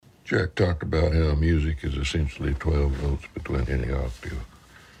Jack talked about how music is essentially 12 notes between any octave.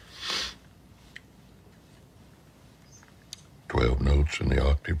 12 notes and the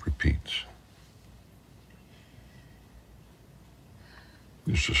octave repeats.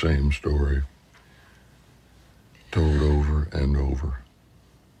 It's the same story, told over and over,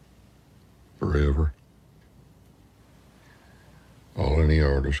 forever. All any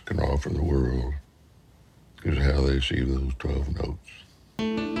artist can offer the world is how they see those 12 notes.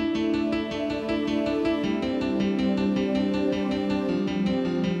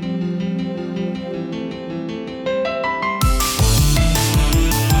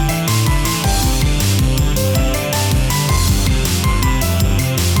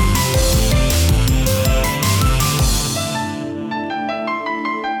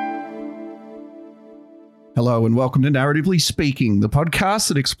 Hello and welcome to Narratively Speaking, the podcast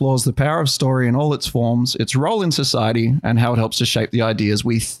that explores the power of story in all its forms, its role in society, and how it helps to shape the ideas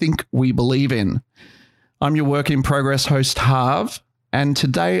we think we believe in. I'm your work in progress host, Harv, and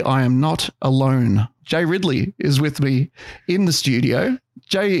today I am not alone. Jay Ridley is with me in the studio.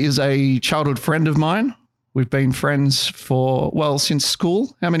 Jay is a childhood friend of mine. We've been friends for, well, since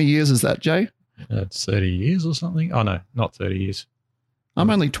school. How many years is that, Jay? It's 30 years or something. Oh, no, not 30 years.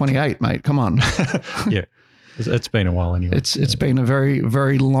 I'm only 28, mate. Come on. Yeah. It's been a while anyway. It's been a very,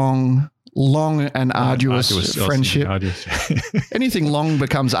 very long and arduous friendship. Anything long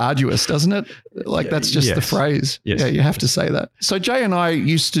becomes arduous, doesn't it? Like that's just the phrase. Yes. Yeah, you have to say that. So Jay and I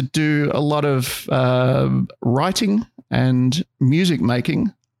used to do a lot of writing and music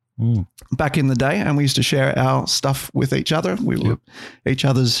making back in the day, and we used to share our stuff with each other. We were each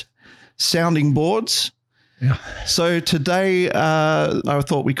other's sounding boards. Yeah. So today I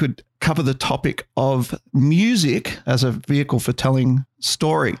thought we could cover the topic of music as a vehicle for telling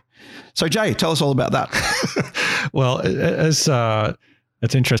story. So Jay, tell us all about that. Well,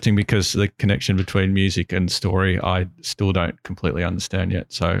 it's interesting because the connection between music and story, I still don't completely understand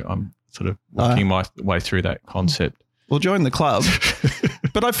yet. So I'm sort of working my way through that concept. Well, join the club.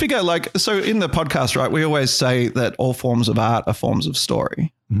 But I figure so in the podcast, right, we always say that all forms of art are forms of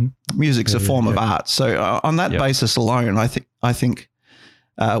story. Mm-hmm. Music's a form of art. So on that basis alone, I think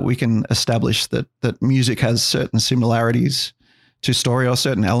we can establish that music has certain similarities to story or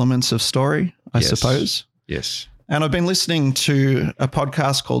certain elements of story, I suppose. Yes. And I've been listening to a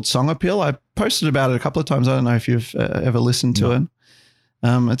podcast called Song Appeal. I posted about it a couple of times. I don't know if you've ever listened to it.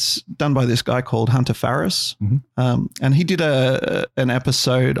 It's done by this guy called Hunter Farris. Mm-hmm. And he did an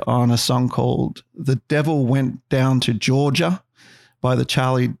episode on a song called The Devil Went Down to Georgia by the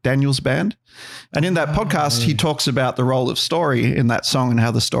Charlie Daniels Band. And in that podcast, he talks about the role of story in that song and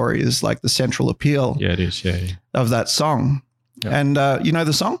how the story is like the central appeal of that song. Yeah. And you know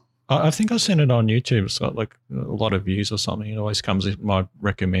the song? I think I've seen it on YouTube. It's got like a lot of views or something. It always comes in my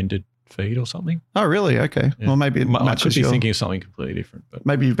recommended feed or something. Oh, really? Okay. Yeah. Well, maybe it matches I could be thinking of something completely different. But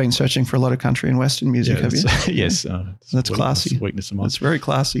maybe you've been searching for a lot of country and Western music, have you? Yes. That's classy. Weakness of mine. That's very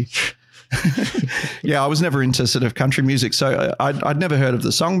classy. Yeah, I was never into sort of country music, so I'd never heard of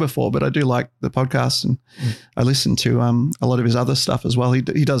the song before, but I do like the podcast, and I listen to a lot of his other stuff as well. He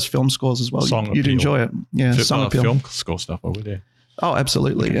does film scores as well. You'd enjoy it. Yeah, Song Appeal. Film score stuff, I would, yeah. Oh,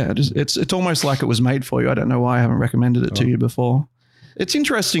 absolutely, yeah. It's almost like it was made for you. I don't know why I haven't recommended it to you before. It's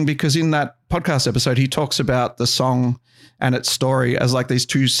interesting because in that podcast episode, he talks about the song and its story as like these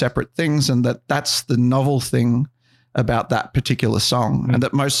two separate things, and that's the novel thing about that particular song, and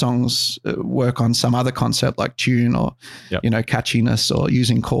that most songs work on some other concept like tune or, catchiness or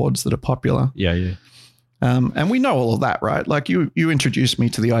using chords that are popular. Yeah. And we know all of that, right? Like you introduced me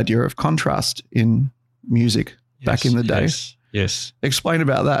to the idea of contrast in music back in the day. Yes. Explain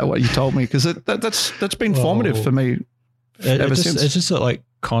about that, what you told me, because that's been formative for me ever since. It's just that like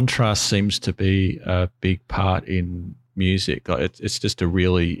contrast seems to be a big part in music. Like it's just a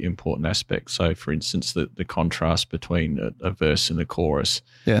really important aspect. So for instance, the contrast between a verse and a chorus,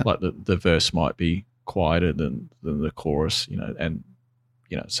 like the verse might be quieter than the chorus, and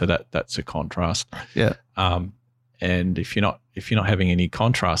so that's a contrast. Yeah. And if you're not having any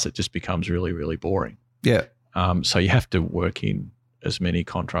contrast, it just becomes really, really boring. Yeah. So you have to work in as many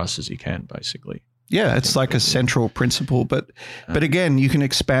contrasts as you can, basically. Yeah, it's like a central principle, but again, you can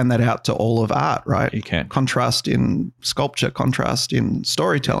expand that out to all of art, right? You can. Contrast in sculpture, contrast in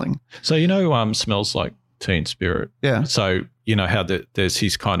storytelling. So Smells Like Teen Spirit. Yeah. So how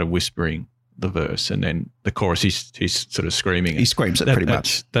he's kind of whispering the verse, and then the chorus he's sort of screaming. He screams it pretty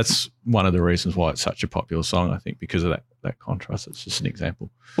much. That's one of the reasons why it's such a popular song, I think, because of that contrast. It's just an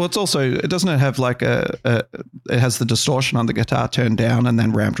example. Well, it's also, doesn't it have like it has the distortion on the guitar turned down and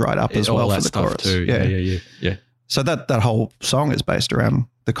then ramped right up as well for the chorus too. Yeah. So that whole song is based around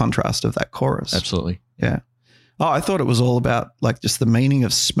the contrast of that chorus. Absolutely. Yeah. Oh, I thought it was all about like just the meaning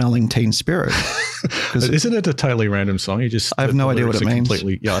of smelling Teen Spirit. Isn't it a totally random song? I have no idea what it means.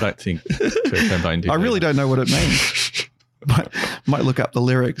 I don't think Kurt Cobain did. I really don't know what it means. might look up the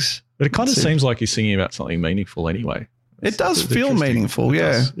lyrics. But it kind of seems like he's singing about something meaningful anyway. It does feel meaningful,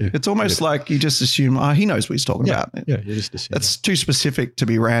 yeah. It's almost like you just assume, he knows what he's talking about. Yeah, you just assume. It's too specific to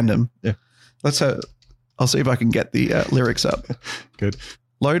be random. Yeah. I'll see if I can get the lyrics up. Good.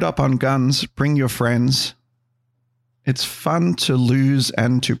 Load up on guns, bring your friends. It's fun to lose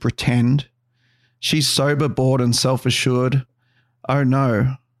and to pretend. She's sober, bored, and self-assured. Oh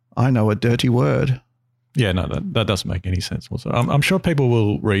no, I know a dirty word. Yeah, no, that doesn't make any sense. I'm sure people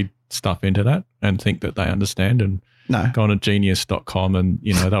will read stuff into that and think that they understand and go on to genius.com and,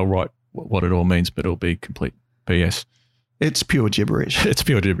 they'll write what it all means, but it'll be complete BS. It's pure gibberish. It's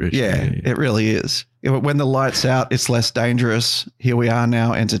pure gibberish. Yeah, it really is. When the light's out, it's less dangerous. Here we are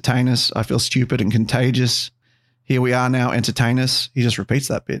now, entertain us. I feel stupid and contagious. Here we are now, entertain us. He just repeats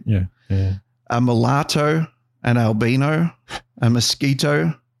that bit. Yeah. A mulatto, an albino, a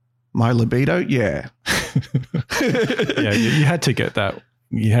mosquito, my libido. Yeah. Yeah, you had to get that.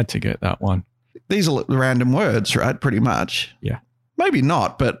 You had to get that one. These are random words, right? Pretty much. Yeah. Maybe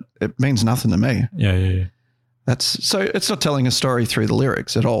not, but it means nothing to me. Yeah. So it's not telling a story through the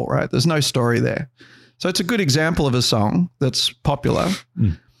lyrics at all, right? There's no story there. So it's a good example of a song that's popular.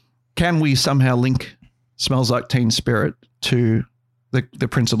 Can we somehow link Smells Like Teen Spirit to the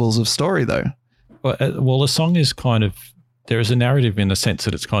principles of story, though? Well, the song is kind of, there is a narrative in the sense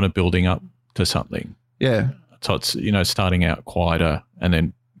that it's kind of building up to something. Yeah. So it's, starting out quieter and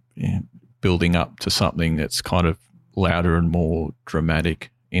then building up to something that's kind of louder and more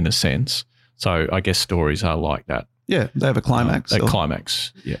dramatic in a sense. So I guess stories are like that. Yeah, they have a climax.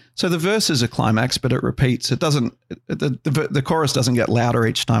 Climax, yeah. So the verse is a climax, but it repeats. It doesn't. The chorus doesn't get louder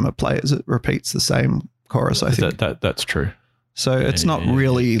each time it plays. It repeats the same chorus. I think that's true. So it's not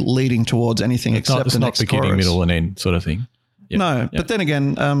really leading towards anything except the next chorus. It's not beginning, middle, and end sort of thing. Yep. No, but then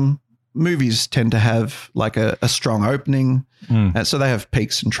again, movies tend to have like a strong opening, and so they have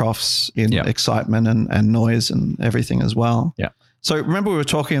peaks and troughs in excitement and noise and everything as well. Yeah. So remember we were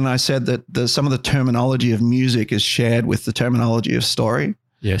talking and I said that some of the terminology of music is shared with the terminology of story.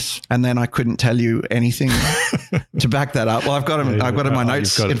 Yes. And then I couldn't tell you anything to back that up. Well, I've got it in my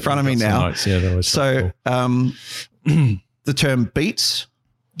notes in front of me now. Notes. Yeah, that was so cool. The term beats,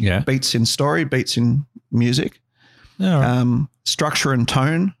 beats in story, beats in music, structure and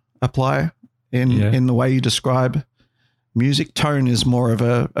tone apply in the way you describe music. Tone is more of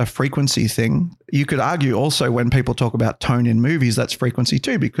a frequency thing. You could argue also when people talk about tone in movies, that's frequency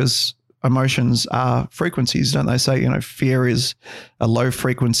too, because emotions are frequencies, don't they say, fear is a low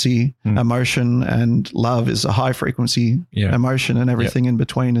frequency emotion and love is a high frequency emotion and everything in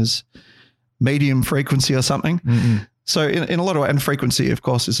between is medium frequency or something. Mm-hmm. So in a lot of ways, and frequency, of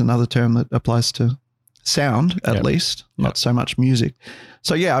course, is another term that applies to sound at least, not so much music.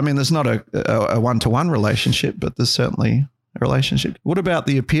 So, there's not a one-to-one relationship, but there's certainly a relationship. What about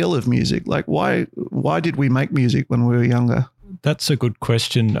the appeal of music? Like why did we make music when we were younger? That's a good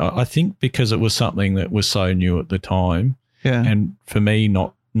question. I think because it was something that was so new at the time. Yeah. And for me,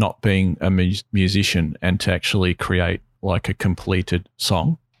 not being a musician and to actually create like a completed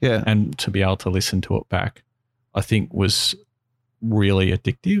song and to be able to listen to it back, I think was really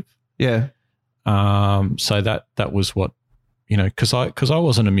addictive. Yeah. So that was what, because I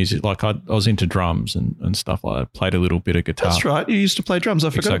wasn't a music, like I was into drums and stuff like that. I played a little bit of guitar. That's right. You used to play drums. I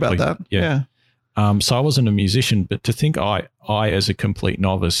forgot about that. Yeah. So I wasn't a musician, but to think I as a complete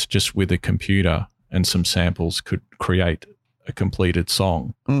novice, just with a computer and some samples could create a completed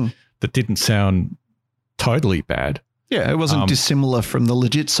song that didn't sound totally bad. Yeah. It wasn't dissimilar from the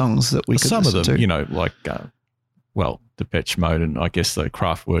legit songs that we could some listen of them, to. like, Depeche Mode and I guess the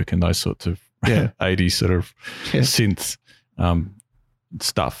Kraftwerk and those sorts of 80s sort of synth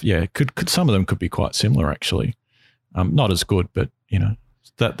stuff. Yeah, could some of them could be quite similar actually. Not as good, but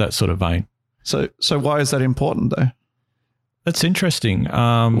that sort of vein. So why is that important though? That's interesting.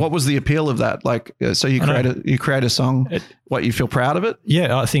 What was the appeal of that? Like, so you create a song. What, you feel proud of it?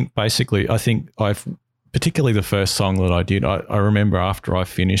 Yeah, I think I've particularly the first song that I did. I remember after I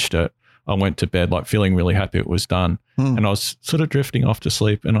finished it, I went to bed like feeling really happy it was done, and I was sort of drifting off to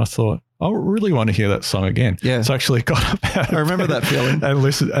sleep, and I thought, I really want to hear that song again. Yeah. So I actually got up out of I remember bed that feeling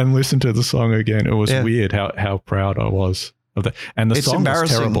and listened to the song again. It was weird how proud I was of that. And the song was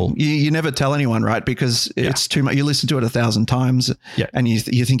terrible. You never tell anyone, right? Because it's too much. You listen to it 1,000 times, and you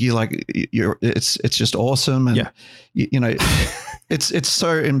think it's just awesome, and It's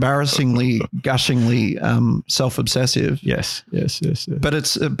so embarrassingly, gushingly self-obsessive. Yes.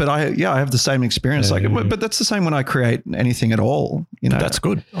 But I have the same experience. But that's the same when I create anything at all. You know, that's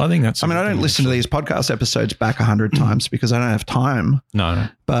good. I think that's. I mean, I don't listen to these podcast episodes back 100 times because I don't have time. No.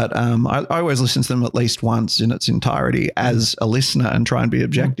 But I always listen to them at least once in its entirety as a listener and try and be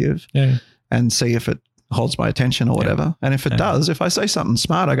objective and see if it holds my attention or whatever. Yeah. And if it does, if I say something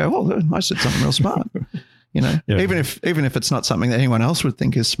smart, I go, oh, I said something real smart. You know, even if it's not something that anyone else would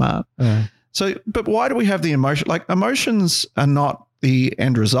think is smart. So, but why do we have the emotion? Like, emotions are not the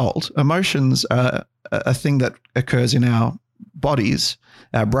end result. Emotions are a thing that occurs in our bodies,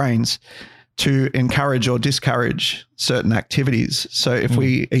 our brains, to encourage or discourage certain activities. So if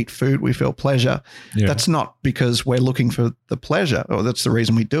we eat food, we feel pleasure. Yeah. That's not because we're looking for the pleasure, or that's the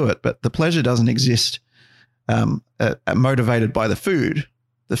reason we do it. But the pleasure doesn't exist motivated by the food.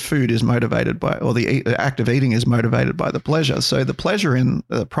 The food is motivated by, or the act of eating is motivated by the pleasure. So the pleasure in,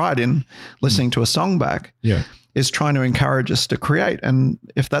 the pride in listening to a song back is trying to encourage us to create. And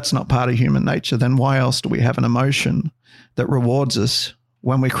if that's not part of human nature, then why else do we have an emotion that rewards us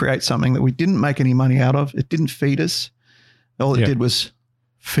when we create something that we didn't make any money out of? It didn't feed us. All it did was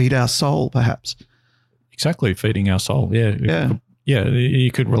feed our soul, perhaps. Exactly, feeding our soul. Yeah.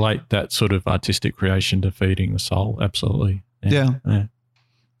 You could relate that sort of artistic creation to feeding the soul. Absolutely. Yeah.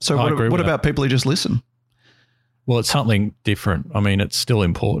 So what about people who just listen? Well, it's something different. I mean, it's still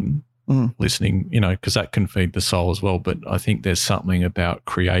important listening, you know, because that can feed the soul as well. But I think there's something about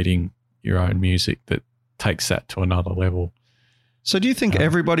creating your own music that takes that to another level. So do you think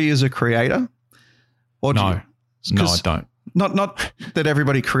everybody is a creator? Or no, I don't. Not that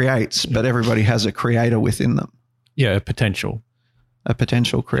everybody creates, but everybody has a creator within them. Yeah, a potential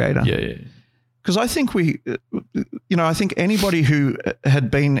creator. Yeah. Because I think I think anybody who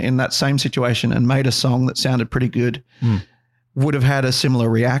had been in that same situation and made a song that sounded pretty good would have had a similar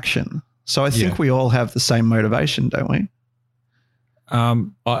reaction. So I think we all have the same motivation, don't we?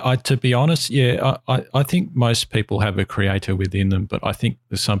 I to be honest, I think most people have a creator within them, but I think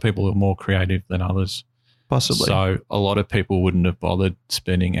there's some people who are more creative than others. Possibly. So a lot of people wouldn't have bothered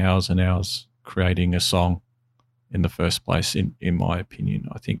spending hours and hours creating a song in the first place, in my opinion.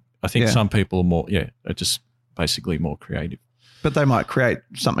 I think some people are more, are just basically more creative. But they might create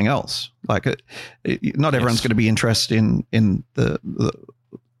something else. Like not everyone's going to be interested in the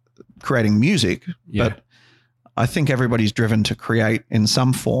creating music, but I think everybody's driven to create in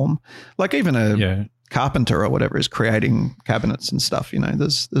some form. Like even a carpenter or whatever is creating cabinets and stuff. You know,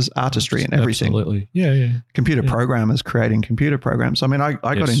 there's artistry in everything. Absolutely, yeah. Computer programmers creating computer programs. I mean, I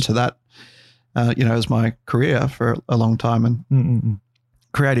got into that, as my career for a long time, and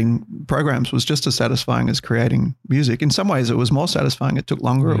creating programs was just as satisfying as creating music. In some ways, it was more satisfying. It took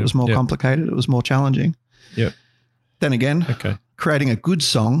longer. It was more complicated. It was more challenging. Yeah. Then again, creating a good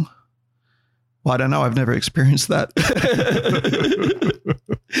song, well, I don't know. I've never experienced that.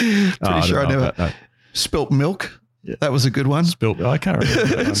 Pretty sure I never spilt milk. Yeah. That was a good one. I can't remember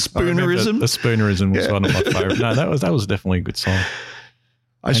that one. Spoonerism. The Spoonerism was one of my favorite. No, that was definitely a good song.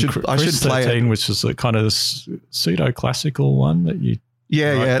 I should play 13, which was a kind of pseudo classical one that you.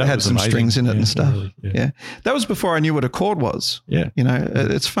 Yeah, it had some amazing strings in it and stuff. Really, yeah, that was before I knew what a chord was. Yeah, you know,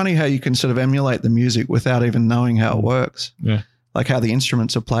 it's funny how you can sort of emulate the music without even knowing how it works. Yeah, like how the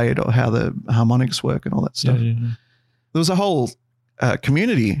instruments are played or how the harmonics work and all that stuff. Yeah. There was a whole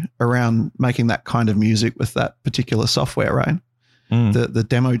community around making that kind of music with that particular software, right? The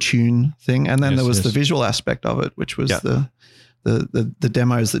demo tune thing, and then there was the visual aspect of it, which was the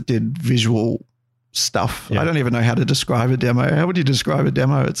demos that did visual stuff. I don't even know how to describe a demo. How would you describe a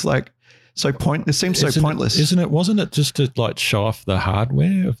demo? It's like it seems so pointless. Wasn't it just to like show off the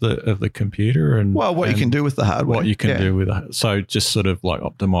hardware of the computer and you can do with the hardware. What you can do with it. So just sort of like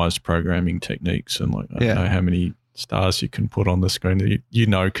optimized programming techniques and like I don't know how many stars you can put on the screen. You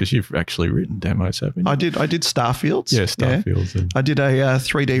know, because you've actually written demos, haven't you? I did star fields. Yeah, star fields. I did a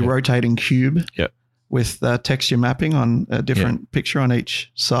 3D rotating cube with texture mapping on a different picture on each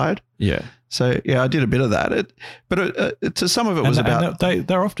side. Yeah. So, I did a bit of that. But to some of it was about...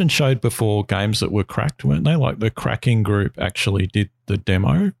 They're often showed before games that were cracked, weren't they? Like the cracking group actually did the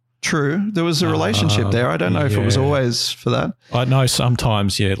demo. True. There was a relationship there. I don't know if it was always for that. I know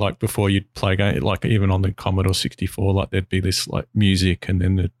sometimes, like before you'd play a game, like even on the Commodore 64, like there'd be this like music and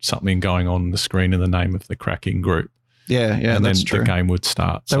then there's something going on the screen in the name of the cracking group. Yeah, and that's then true. The game would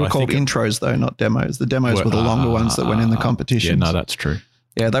start. They were called intros though, not demos. The demos were the longer ones that went in the competitions. Yeah, no, that's true.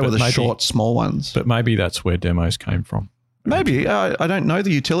 Yeah, they were the short, small ones. But maybe that's where demos came from. Maybe I don't know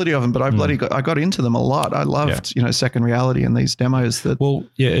the utility of them, but I got into them a lot. I loved Second Reality and these demos.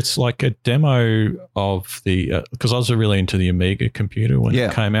 It's like a demo of the because I was really into the Amiga computer when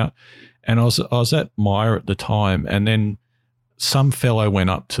it came out, and I was at Myer at the time, and then some fellow went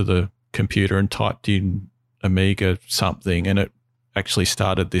up to the computer and typed in Amiga something, and it actually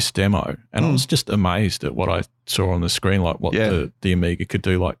started this demo, and I was just amazed at what I saw on the screen, like what the Amiga could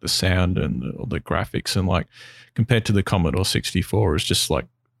do, like the sound and the graphics, and like compared to the Commodore 64, it's just like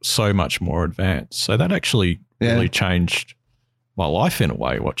so much more advanced. So that actually really changed my life in a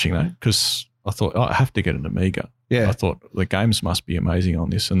way, watching that, because I thought, I have to get an Amiga. Yeah, I thought the games must be amazing on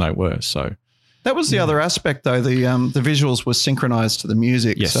this, and they were. So that was the other aspect, though. The visuals were synchronized to the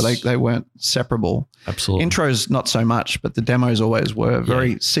music, so they weren't separable. Absolutely. Intros, not so much, but the demos always were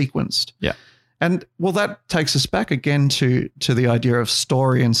very sequenced. Yeah. And, well, that takes us back again to the idea of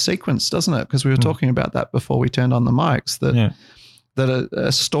story and sequence, doesn't it? Because we were talking about that before we turned on the mics, that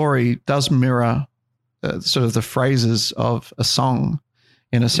a story does mirror sort of the phrases of a song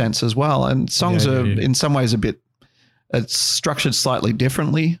in a sense as well. And songs are in some ways it's structured slightly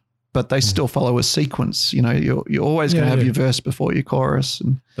differently, but they still follow a sequence. You're always going to have your verse before your chorus.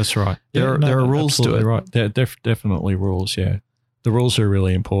 And that's right. There are rules to it. Right. There are definitely rules, yeah. The rules are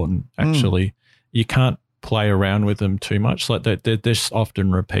really important, actually. You can't play around with them too much. Like they're just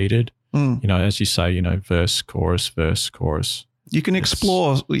often repeated. As you say, verse, chorus. You can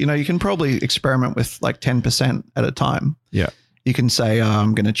explore, you can probably experiment with like 10% at a time. Yeah. You can say,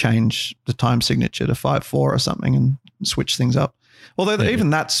 I'm going to change the time signature to 5/4 or something and switch things up. Although even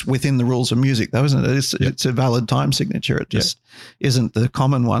that's within the rules of music, though, isn't it? It's a valid time signature. It just isn't the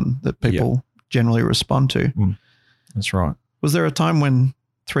common one that people generally respond to. That's right. Was there a time when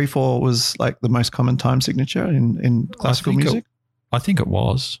 3/4 was like the most common time signature in classical music? I think it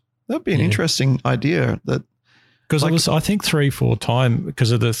was. That'd be an interesting idea. Because I think 3/4 time,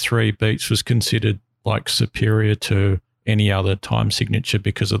 because of the 3 beats, was considered like superior to any other time signature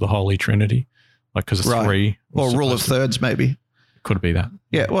because of the Holy Trinity, like because of 3. Or rule of thirds, maybe. Could be that.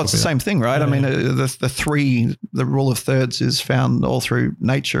 Yeah, well, it's the same thing, right? Yeah. I mean, the rule of thirds is found all through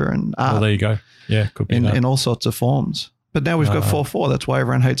nature and art. Well, there you go. Yeah, could be in all sorts of forms. But now we've got 4/4. That's why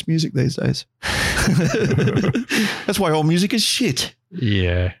everyone hates music these days. That's why all music is shit.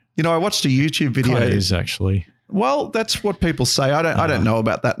 Yeah. I watched a YouTube video. It is actually. Well, that's what people say. I don't know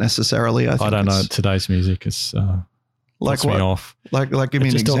about that necessarily. I don't know. Today's music is like me off. Like give me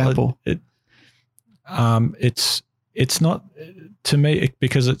an example. It's not, to me,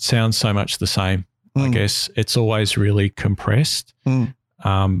 because it sounds so much the same. I guess it's always really compressed.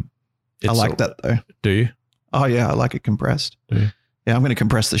 I like that though. Do you? Oh yeah, I like it compressed. Do you? Yeah, I'm going to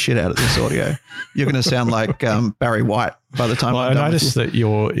compress the shit out of this audio. You're going to sound like Barry White by the time I'm done. I noticed that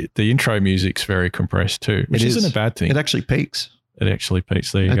the intro music's very compressed too, which isn't a bad thing. It actually peaks. There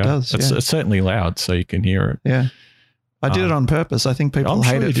you go. It does. It's certainly loud, so you can hear it. Yeah, I did it on purpose. I think people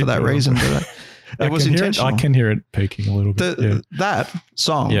hate it for that reason, but it was intentional. I can hear it peaking a little bit. That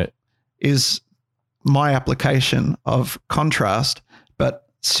song is my application of contrast, but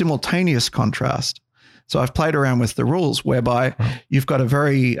simultaneous contrast. So I've played around with the rules whereby you've got a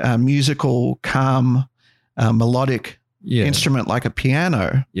very musical, calm, melodic instrument like a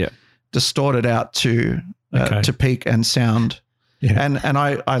piano, distorted out to peak and sound. Yeah. And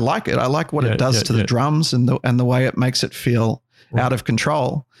I like it. I like what it does to the drums and the way it makes it feel out of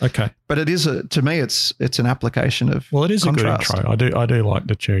control. Okay. But it is to me it's an application of it is contrast. A good intro. I do like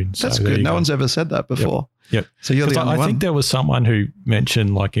the tune. That's good. No one's ever said that before. Yep. So you're the only one. I think there was someone who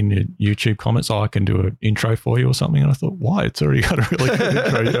mentioned, like in your YouTube comments, I can do an intro for you or something. And I thought, why? It's already got a really good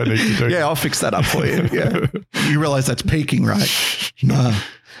intro. You don't need to do. Yeah, I'll fix that up for you. Yeah. You realize that's peaking, right?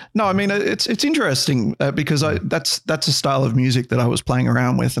 No, I mean it's interesting because that's a style of music that I was playing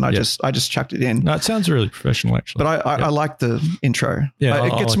around with, and I just chucked it in. No, it sounds really professional, actually. But I like the intro. Yeah,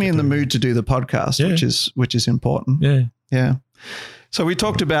 it gets me in the mood to do the podcast, which is important. Yeah, yeah. So we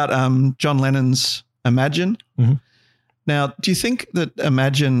talked about John Lennon's Imagine. Mm-hmm. Now, do you think that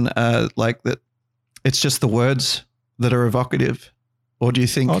Imagine, like that, it's just the words that are evocative? Or do you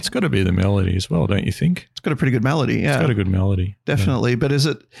think... Oh, it's got to be the melody as well, don't you think? It's got a pretty good melody, yeah. It's got a good melody. Definitely. Yeah. But is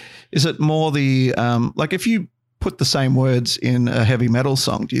it more the... like if you put the same words in a heavy metal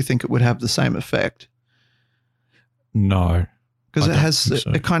song, do you think it would have the same effect? No. Because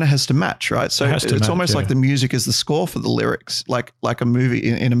it kind of has to match, right? So it's almost like the music is the score for the lyrics, like a movie.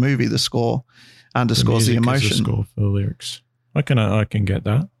 In a movie, the score underscores the emotion. Is the score for the lyrics. I can get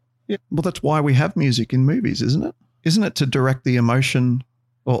that. Yeah. Well, that's why we have music in movies, isn't it? Isn't it to direct the emotion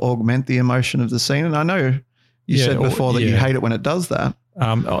or augment the emotion of the scene? And I know you said before that you hate it when it does that.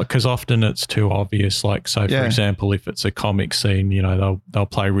 Because often it's too obvious. Like, so for example, if it's a comic scene, you know, they'll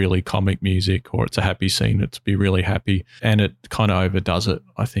play really comic music, or it's a happy scene, it's be really happy, and it kind of overdoes it.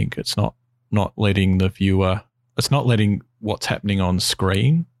 I think it's not letting the viewer, it's not letting what's happening on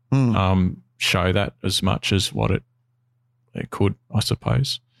screen show that as much as what it could, I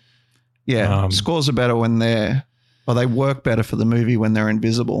suppose. Yeah, scores are better when they work better for the movie when they're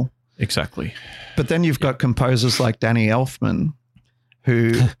invisible. Exactly. But then you've got composers like Danny Elfman,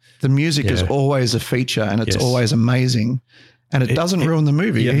 who the music is always a feature and it's always amazing, and it doesn't ruin the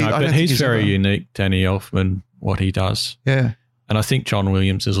movie. Yeah, but he's very unique, Danny Elfman, what he does. Yeah. And I think John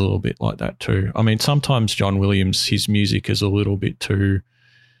Williams is a little bit like that too. I mean, sometimes John Williams, his music is a little bit too,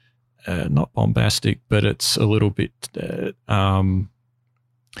 not bombastic, but it's a little bit,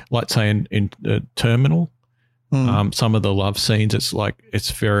 like say in Terminal, some of the love scenes,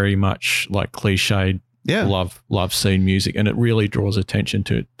 it's very much like cliched love scene music, and it really draws attention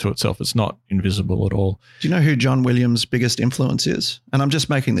to itself. It's not invisible at all. Do you know who John Williams' biggest influence is? And I'm just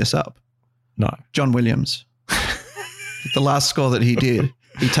making this up. No. John Williams. The last score that he did,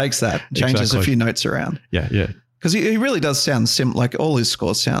 he takes that, changes a few notes around. Yeah, yeah. Because he really does sound like all his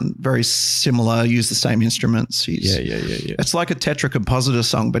scores sound very similar, use the same instruments. Yeah. It's like a Tetracompositor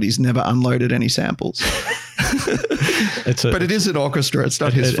song, but he's never unloaded any samples. But it is an orchestra. It's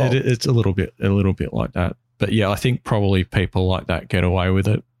not his fault. It's a little bit like that. But yeah, I think probably people like that get away with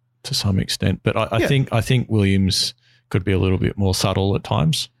it to some extent. But I think Williams could be a little bit more subtle at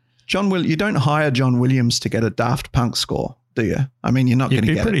times. You don't hire John Williams to get a Daft Punk score, do you? I mean, you're not going to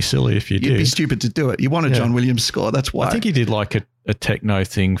get it. You'd be pretty silly if you did. You'd be stupid to do it. You want a John Williams score. That's why. I think he did like a techno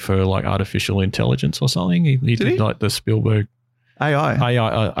thing for like artificial intelligence or something. He did like the Spielberg AI.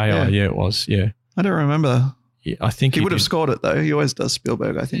 Yeah, it was. Yeah. I don't remember. Yeah, I think he would have scored it though. He always does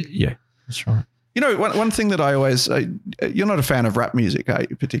Spielberg, I think. Yeah, that's right. You know, one thing that I always, you're not a fan of rap music, are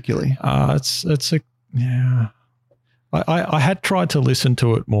you, particularly? I had tried to listen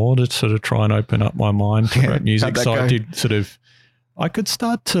to it more to sort of try and open up my mind to rap music. So I did I could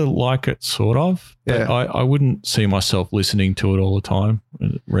start to like it sort of, but I wouldn't see myself listening to it all the time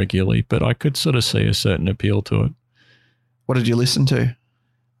regularly, but I could sort of see a certain appeal to it. What did you listen to?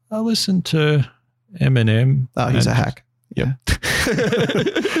 I listened to Eminem. Oh, he's a hack. Yeah.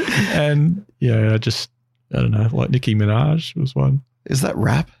 And I don't know, like Nicki Minaj was one. Is that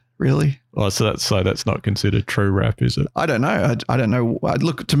rap? Really? Oh, so that's not considered true rap, is it? I don't know. I don't know.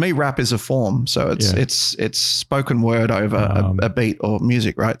 Look, to me, rap is a form. So it's spoken word over a beat or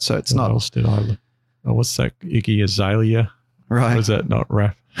music, right? So it's not. What else did I? Oh, what's that? Iggy Azalea. Right. Or is that not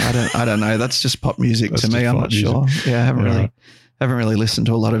rap? I don't know. That's just pop music to me. I'm not sure. Yeah, I haven't really listened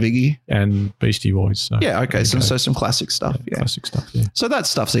to a lot of Iggy and Beastie Boys. So okay. So some classic stuff. Yeah, classic stuff. Yeah. So that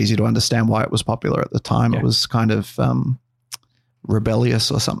stuff's easy to understand why it was popular at the time. Yeah. It was kind of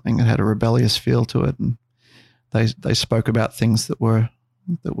rebellious or something. It had a rebellious feel to it, and they spoke about things that were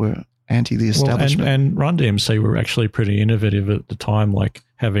anti the establishment. And Run DMC were actually pretty innovative at the time, like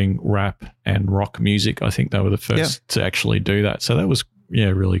having rap and rock music. I think they were the first to actually do that. So that was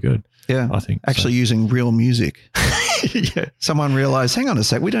really good. Yeah, I think actually using real music. Yeah, someone realized, hang on a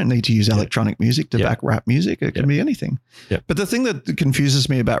sec, we don't need to use electronic music to back rap music. It can be anything. Yeah. But the thing that confuses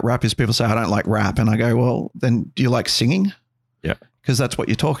me about rap is people say, I don't like rap. And I go, well, then do you like singing? Yeah. Because that's what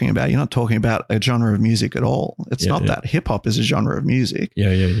you're talking about. You're not talking about a genre of music at all. It's not that. Hip hop is a genre of music.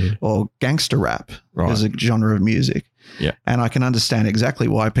 Yeah. Or gangster rap is a genre of music. Yeah. And I can understand exactly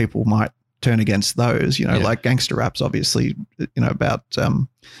why people might turn against those. Like gangster rap's obviously, about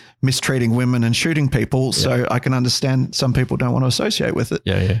mistreating women and shooting people. Yeah. So I can understand some people don't want to associate with it.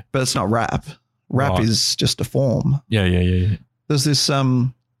 Yeah. But it's not rap. Rap is just a form. Yeah. There's this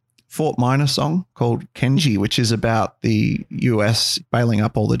Fort Minor song called Kenji, which is about the US bailing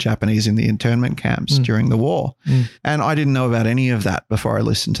up all the Japanese in the internment camps during the war. And I didn't know about any of that before I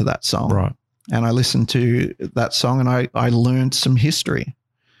listened to that song. Right. And I listened to that song and I learned some history.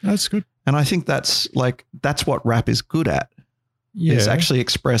 That's good. And I think that's what rap is good at. Yeah. It's actually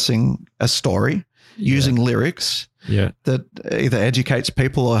expressing a story using lyrics that either educates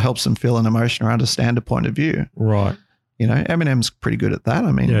people or helps them feel an emotion or understand a point of view. Right. Eminem's pretty good at that.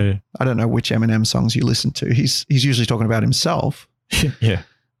 I mean, I don't know which Eminem songs you listen to. He's usually talking about himself. Yeah.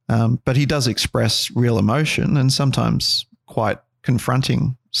 But he does express real emotion and sometimes quite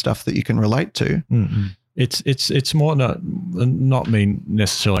confronting stuff that you can relate to. Mm-hmm. It's more not me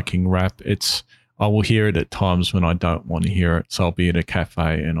necessarily liking rap. I will hear it at times when I don't want to hear it. So I'll be at a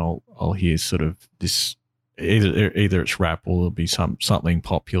cafe and I'll hear sort of this. Either it's rap or it'll be something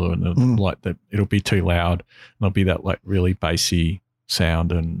popular, and like that it'll be too loud, and there'll be that like really bassy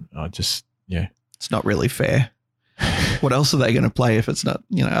sound, and I just it's not really fair. What else are they going to play if it's not,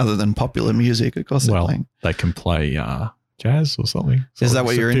 other than popular music? Of course, they're playing. They can play jazz or something. Is that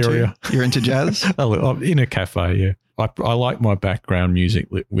what you're into? You're into jazz? In a cafe, yeah. I like my background music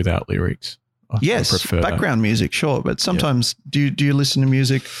without lyrics. Yes, I prefer background music, sure. But sometimes, do you listen to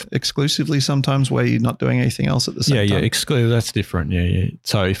music exclusively sometimes where you're not doing anything else at the same time? Yeah, that's different. Yeah.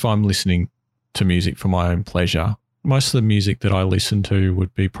 So if I'm listening to music for my own pleasure, most of the music that I listen to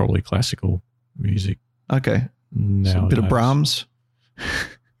would be probably classical music. Okay. So a bit of Brahms,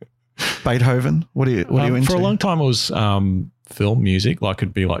 Beethoven. What are you into? For a long time, it was film music. Like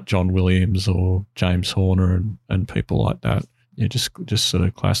it'd be like John Williams or James Horner and people like that. Yeah, just sort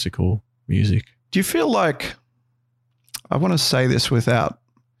of classical music. Do you feel like, I want to say this without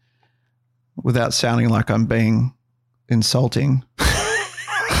sounding like I'm being insulting.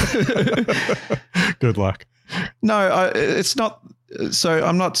 Good luck. No, it's not. So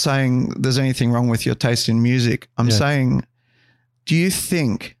I'm not saying there's anything wrong with your taste in music. I'm saying, do you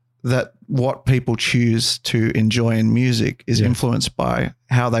think that what people choose to enjoy in music is influenced by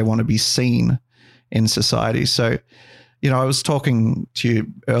how they want to be seen in society? So, I was talking to you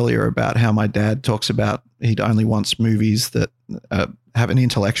earlier about how my dad talks about he only wants movies that have an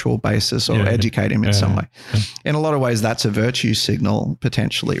intellectual basis or educate him in some way. In a lot of ways, that's a virtue signal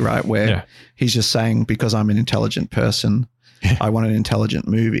potentially, right? Where he's just saying, because I'm an intelligent person, I want an intelligent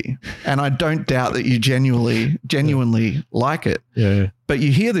movie. And I don't doubt that you genuinely like it. Yeah. But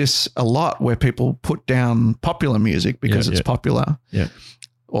you hear this a lot where people put down popular music because it's popular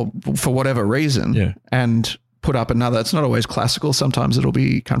or for whatever reason and put up another. It's not always classical. Sometimes it'll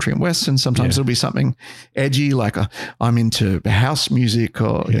be country and western. Sometimes it'll be something edgy, like I'm into house music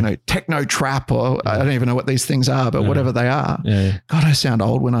or, techno trap or I don't even know what these things are, but whatever they are. Yeah. God, I sound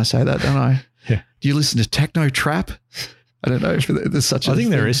old when I say that, don't I? Yeah. Do you listen to techno trap? I don't know if there's such a thing.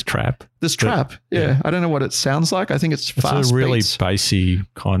 There is trap. There's trap. Yeah. I don't know what it sounds like. I think it's fast a really beats. bassy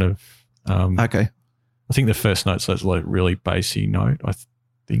kind of. Okay. I think the first note's a really bassy note, I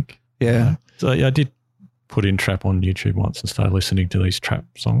think. Yeah. So I did put in trap on YouTube once and started listening to these trap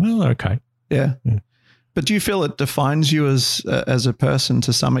songs. Oh, okay. Yeah. But do you feel it defines you as a person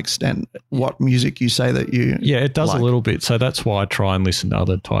to some extent, what music you say that you it does like? A little bit. So that's why I try and listen to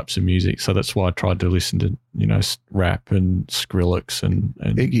other types of music. So that's why I tried to listen to, rap and Skrillex and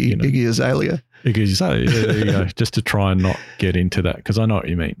Iggy Azalea. Iggy Azalea, there you go. Just to try and not get into that, because I know what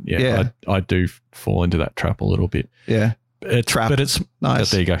you mean. Yeah. I do fall into that trap a little bit. Yeah. Trap. But it's nice.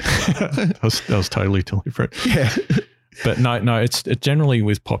 There you go. that was totally different. Yeah. But no, it's generally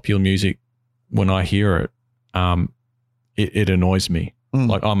with popular music, when I hear it, it annoys me.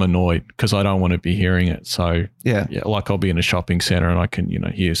 Like I'm annoyed because I don't want to be hearing it. So like I'll be in a shopping center and I can,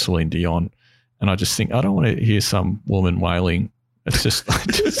 hear Celine Dion and I just think, I don't want to hear some woman wailing. It's just,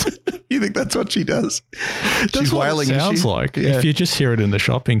 you think that's what she does? She's wailing. It sounds like if you just hear it in the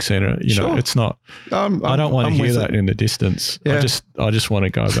shopping center, it's not. I don't want to hear that in the distance. Yeah. I just want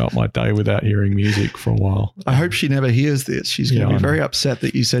to go about my day without hearing music for a while. I hope she never hears this. She's going to be very upset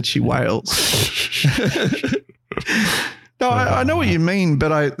that you said she wails. No, I know what you mean,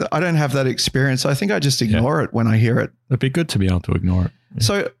 but I don't have that experience. I think I just ignore it when I hear it. It'd be good to be able to ignore it. Yeah.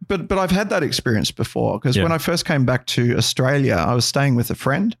 So, but I've had that experience before because when I first came back to Australia, I was staying with a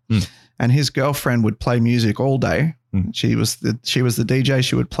friend and his girlfriend would play music all day. She was the DJ.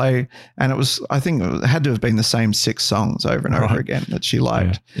 She would play, and I think it had to have been the same 6 songs over and over again that she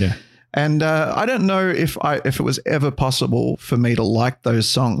liked. Yeah. And I don't know if it was ever possible for me to like those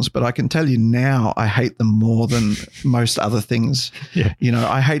songs, but I can tell you now I hate them more than most other things. Yeah.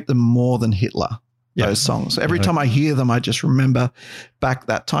 I hate them more than Hitler. Those songs. Every time I hear them, I just remember back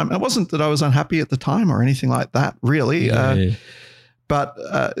that time. It wasn't that I was unhappy at the time or anything like that, really. But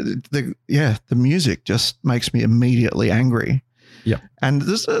the music just makes me immediately angry. Yeah. And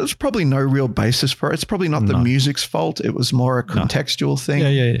there's probably no real basis for it. It's probably not the music's fault. It was more a contextual thing.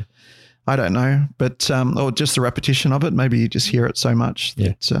 Yeah. I don't know, but or just the repetition of it. Maybe you just hear it so much.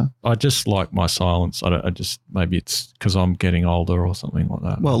 I just like my silence. Maybe it's because I'm getting older or something like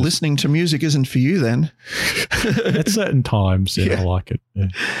that. Well, listening to music isn't for you then. At certain times, I like it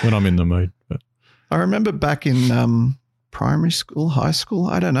when I'm in the mood. But I remember back in primary school, high school,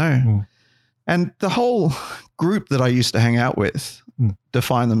 I don't know. And the whole group that I used to hang out with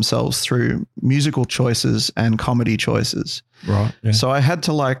define themselves through musical choices and comedy choices. Right. Yeah. So I had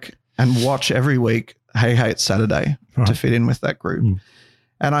to and watch every week Hey Hey It's Saturday to fit in with that group.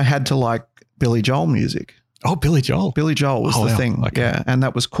 And I had to like Billy Joel music. Oh, Billy Joel. Billy Joel was the thing. Okay. Yeah. And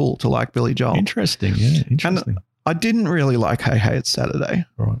that was cool to like Billy Joel. Interesting. Yeah. Interesting. And I didn't really like Hey Hey It's Saturday.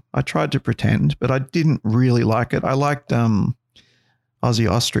 Right. I tried to pretend, but I didn't really like it. I liked Ozzy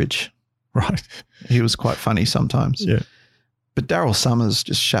Ostrich. Right. He was quite funny sometimes. Yeah. But Daryl Summers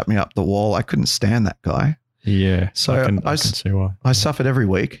just shut me up the wall. I couldn't stand that guy. Yeah. So I can see why. I suffered every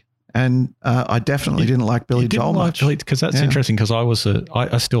week. And I definitely didn't like Billy Joel much. Because that's interesting, because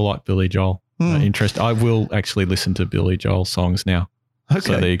I still like Billy Joel. I will actually listen to Billy Joel songs now. Okay.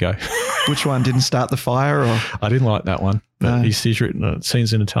 So there you go. Which one didn't start the fire? Or I didn't like that one. But he's written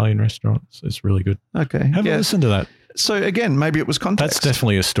Scenes in Italian Restaurants. It's really good. Okay. Have a listen to that. So again, maybe it was context. That's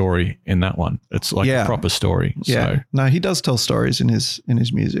definitely a story in that one. It's like a proper story. Yeah. So. No, he does tell stories in his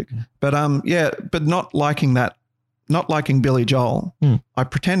music. But but not liking Billy Joel, I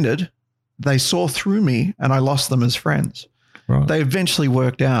pretended they saw through me and I lost them as friends. Right. They eventually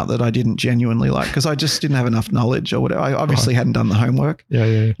worked out that I didn't genuinely like, because I just didn't have enough knowledge or whatever. I obviously hadn't done the homework.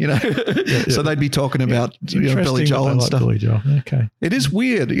 Yeah. You know, so they'd be talking about Billy Joel and stuff. Billy Joel. Okay. It is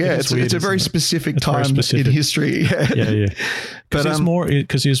weird. Yeah, it's a very specific time in history. Yeah. But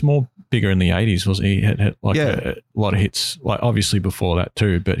because he was more bigger in the 80s, wasn't he? He had a lot of hits, like obviously before that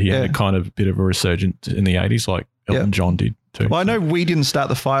too, but he had a kind of bit of a resurgence in the 80s, like Elton John did too. Well, I know We Didn't Start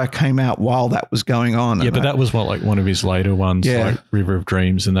the Fire came out while that was going on. Yeah, but that was like one of his later ones, like River of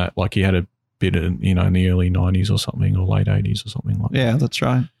Dreams, and that, like, he had a bit in, in the early 90s or something, or late 80s or something like that. Yeah, that's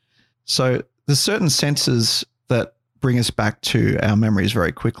right. So there's certain senses that bring us back to our memories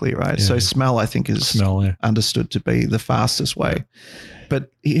very quickly, right? Yeah. So smell, I think, is understood to be the fastest way.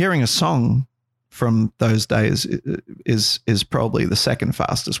 But hearing a song from those days is probably the second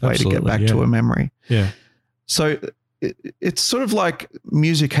fastest way to get back to a memory. Yeah. So it's sort of like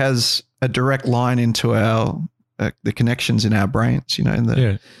music has a direct line into our the connections in our brains,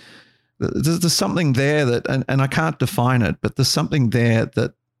 and there's something there that, and I can't define it, but there's something there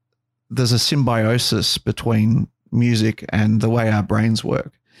that there's a symbiosis between music and the way our brains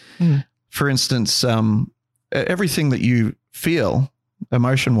work. For instance, everything that you feel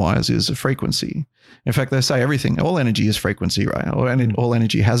emotion-wise is a frequency. In fact, they say all energy is frequency, right? All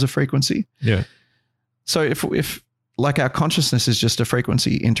energy has a frequency. Yeah. So if like our consciousness is just a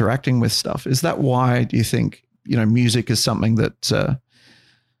frequency interacting with stuff, is that why do you think, music is something that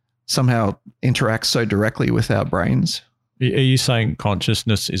somehow interacts so directly with our brains? Are you saying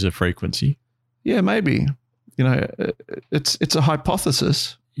consciousness is a frequency? Yeah, maybe. It's a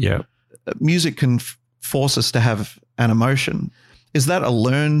hypothesis. Yeah. Music can force us to have an emotion. Is that a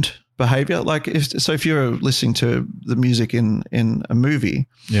learned behavior? Like if you're listening to the music in a movie,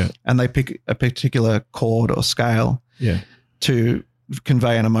 and they pick a particular chord or scale, to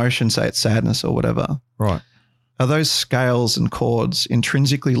convey an emotion, say it's sadness or whatever, right? Are those scales and chords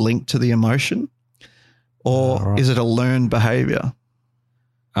intrinsically linked to the emotion, or is it a learned behavior?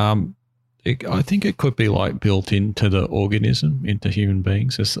 I think it could be like built into the organism, into human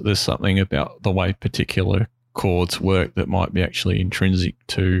beings. There's something about the way particular chords work that might be actually intrinsic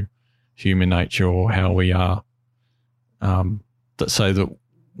to human nature or how we are, so that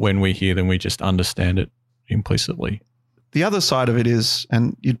when we hear them, we just understand it implicitly. The other side of it is,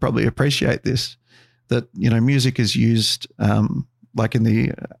 and you'd probably appreciate this, that, music is used, like in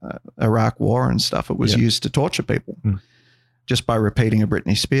the Iraq War and stuff, it was used to torture people just by repeating a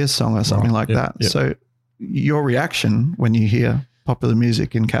Britney Spears song or something like that. Yeah. So your reaction when you hear popular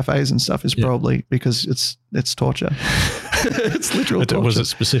music in cafes and stuff is probably because it's torture. It's literal torture. Was it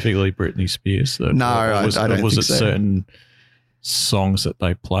specifically Britney Spears? No, I don't think so. Was it certain songs that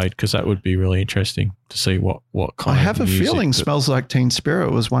they played? Because that would be really interesting to see what kind of music. I have a feeling Smells Like Teen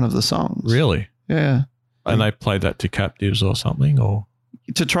Spirit was one of the songs. Really? Yeah. And they played that to captives or something, or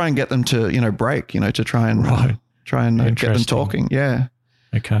to try and get them to break, to try and get them talking. Yeah.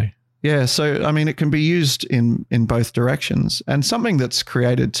 Okay. Yeah. So I mean, it can be used in both directions, and something that's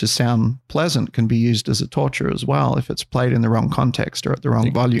created to sound pleasant can be used as a torture as well if it's played in the wrong context or at the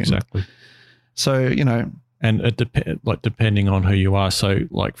wrong volume. Exactly. So and it depending on who you are. So,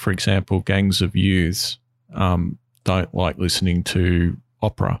 like, for example, gangs of youths don't like listening to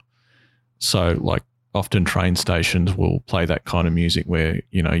opera. So, like, often train stations will play that kind of music where,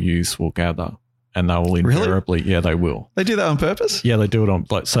 youths will gather, and they will invariably, they will. They do that on purpose? Yeah, they do it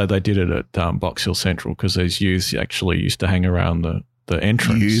on, so they did it at Box Hill Central because these youths actually used to hang around the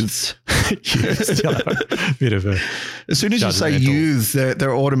entrance. Youths. Bit of a. As soon as you say youths,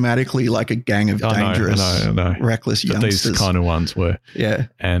 they're automatically like a gang of dangerous, reckless youngsters. These kind of ones were. Yeah.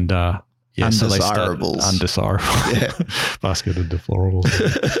 And undesirables. Undesirable. Yeah. Basket of deplorables.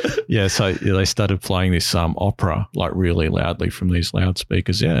 So they started playing this opera like really loudly from these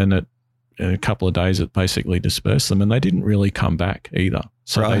loudspeakers. Yeah, and in a couple of days it basically dispersed them, and they didn't really come back either.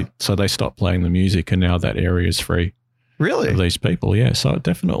 So they stopped playing the music, and now that area is free. Really? Of these people, yeah. So it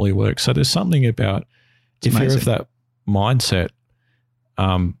definitely works. So there's something about if you're of that mindset,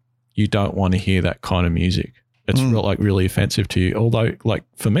 you don't want to hear that kind of music. It's really offensive to you. Although, like,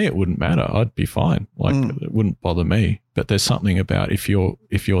 for me, it wouldn't matter. I'd be fine. Like, it wouldn't bother me. But there's something about if you're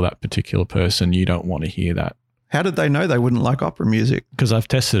that particular person, you don't want to hear that. How did they know they wouldn't like opera music? Because I've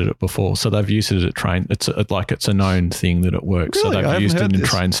tested it before. So they've used it at train. It's a known thing that it works. Really? So they've used it in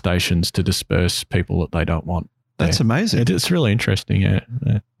train stations to disperse people that they don't want. That's amazing. It's really interesting, yeah.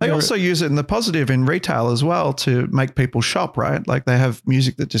 They also use it in the positive in retail as well to make people shop, right? Like they have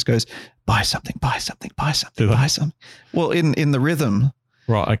music that just goes, buy something, buy something, buy something, buy something. Well, in the rhythm,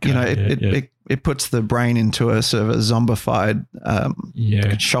 right? Okay, you know, it puts the brain into a sort of a zombified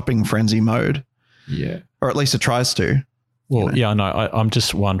shopping frenzy mode. Yeah, or at least it tries to. Well, you know? Yeah, I'm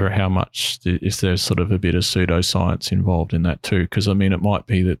just wondering how much is there sort of a bit of pseudoscience involved in that too? Because I mean, it might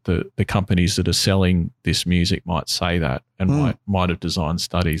be that the companies that are selling this music might say that and might have designed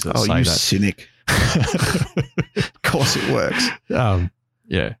studies that say that. Oh, you cynic! Of course, it works.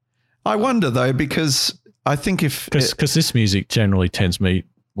 Yeah. I wonder though, because I think because this music generally drives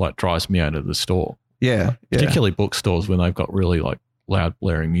me out of the store. Yeah, particularly bookstores when they've got really like loud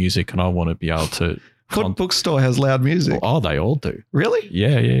blaring music, and I want to be able to. What bookstore has loud music? Oh, they all do. Really?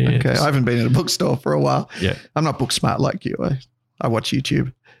 Yeah. Okay, I haven't been in a bookstore for a while. Yeah. I'm not book smart like you. I watch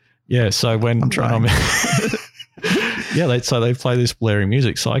YouTube. Yeah, so when I'm trying. They play this blaring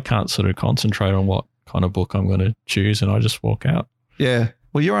music, so I can't sort of concentrate on what kind of book I'm going to choose, and I just walk out. Yeah.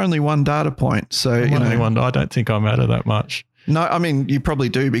 Well, you're only one data point, so I don't think I matter that much. No, I mean you probably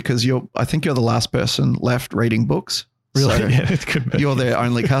do because I think you're the last person left reading books. Really? So yeah, it could be. You're their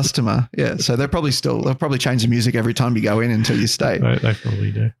only customer. Yeah. So they'll probably change the music every time you go in until you stay. They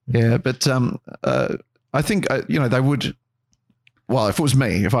probably do. Yeah. But I think, they would, well, if it was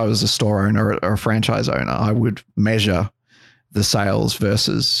me, if I was a store owner or a franchise owner, I would measure the sales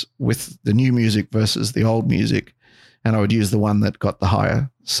with the new music versus the old music. And I would use the one that got the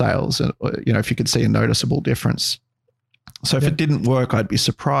higher sales. And, if you could see a noticeable difference. So if it didn't work, I'd be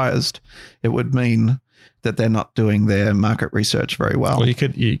surprised. It would mean that they're not doing their market research very well. Well, you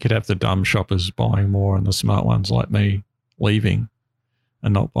could have the dumb shoppers buying more and the smart ones like me leaving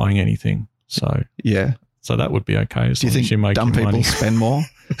and not buying anything. So yeah, so that would be okay. Do you think dumb people money. Spend more?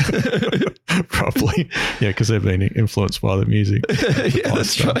 Probably, yeah, because they've been influenced by the music. Yeah,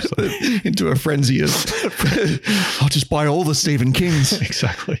 that's right. So. Into a frenzy of, I'll just buy all the Stephen Kings.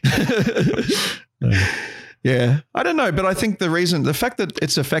 Exactly. Yeah, I don't know, but I think the fact that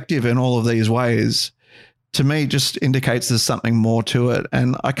it's effective in all of these ways, to me, just indicates there's something more to it.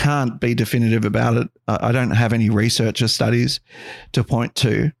 And I can't be definitive about it. I don't have any research or studies to point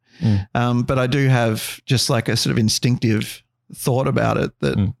to. But I do have just like a sort of instinctive thought about it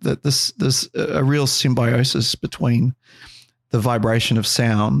that there's a real symbiosis between the vibration of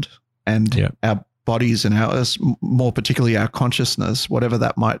sound and our bodies and more particularly our consciousness, whatever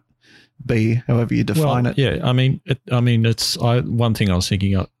that might be, however you define it. Yeah, I mean, one thing I was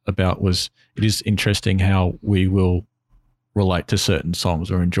thinking about was it is interesting how we will relate to certain songs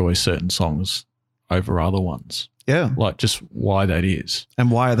or enjoy certain songs over other ones. Yeah. Like just why that is.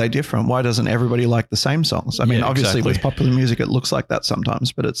 And why are they different? Why doesn't everybody like the same songs? I mean, obviously with popular music, it looks like that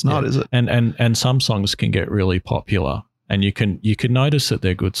sometimes, but it's not, is it? And some songs can get really popular and you can notice that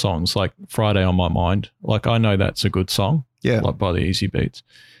they're good songs. Like Friday on My Mind. Like I know that's a good song. Yeah. Like by the Easy Beats.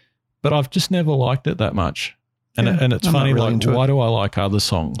 But I've just never liked it that much. And it's funny, really like why do I like other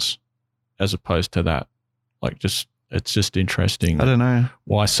songs as opposed to that? Like it's just interesting. I don't know.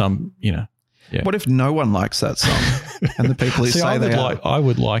 Why some, Yeah. What if no one likes that song and the people who I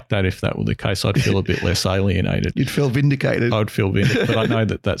would like that if that were the case. I'd feel a bit less alienated. You'd feel vindicated. I would feel vindicated, but I know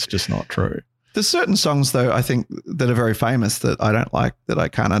that that's just not true. There's certain songs though, I think that are very famous that I don't like, that I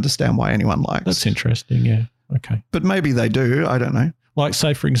can't understand why anyone likes. That's interesting. Yeah. Okay. But maybe they do. I don't know. Like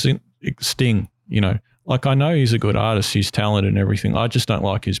say for example, Sting, like I know he's a good artist. He's talented and everything. I just don't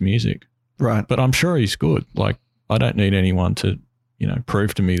like his music. Right. But I'm sure he's good. Like I don't need anyone to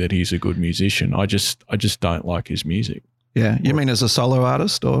prove to me that he's a good musician. I just don't like his music. Yeah. You mean as a solo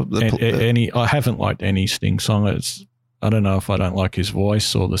artist or I haven't liked any Sting song. I don't know if I don't like his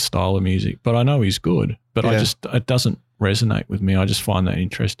voice or the style of music, but I know he's good, but it doesn't resonate with me. I just find that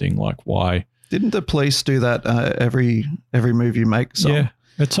interesting. Like why? Didn't the Police do that every Move You Make song? Yeah.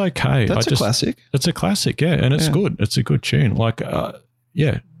 It's okay. That's a classic. It's a classic. Yeah. And it's good. It's a good tune. Like,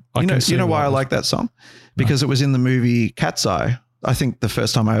 You know why I like that song? Because it was in the movie Cat's Eye. I think the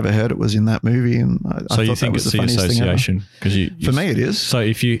first time I ever heard it was in that movie, and I thought that was the funniest thing ever. Because for me, it is. So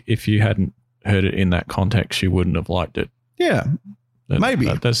if you hadn't heard it in that context, you wouldn't have liked it. Yeah, maybe.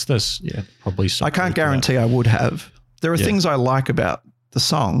 That's probably. I can't guarantee I would have. There are things I like about the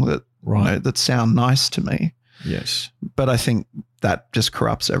song that that sound nice to me. Yes, but I think that just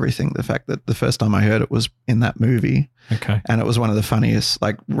corrupts everything. The fact that the first time I heard it was in that movie. Okay. And it was one of the funniest,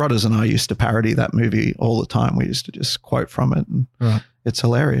 like Rodders and I used to parody that movie all the time. We used to just quote from it, and it's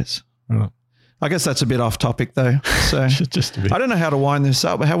hilarious. Right. I guess that's a bit off topic though. So just a bit. I don't know how to wind this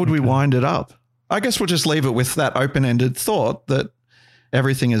up. How would we wind it up? I guess we'll just leave it with that open-ended thought that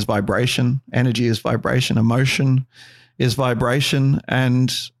everything is vibration, energy is vibration, emotion is vibration,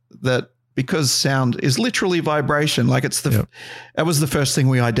 and that because sound is literally vibration, like it's that was the first thing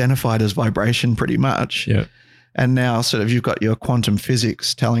we identified as vibration pretty much. Yeah. And now sort of you've got your quantum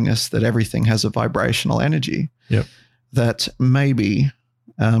physics telling us that everything has a vibrational energy. Yep. That maybe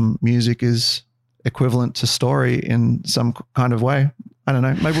music is equivalent to story in some kind of way. I don't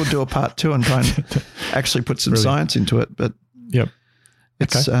know. Maybe we'll do a part 2 and try and actually put some science into it. But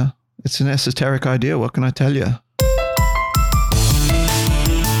it's an esoteric idea. What can I tell you?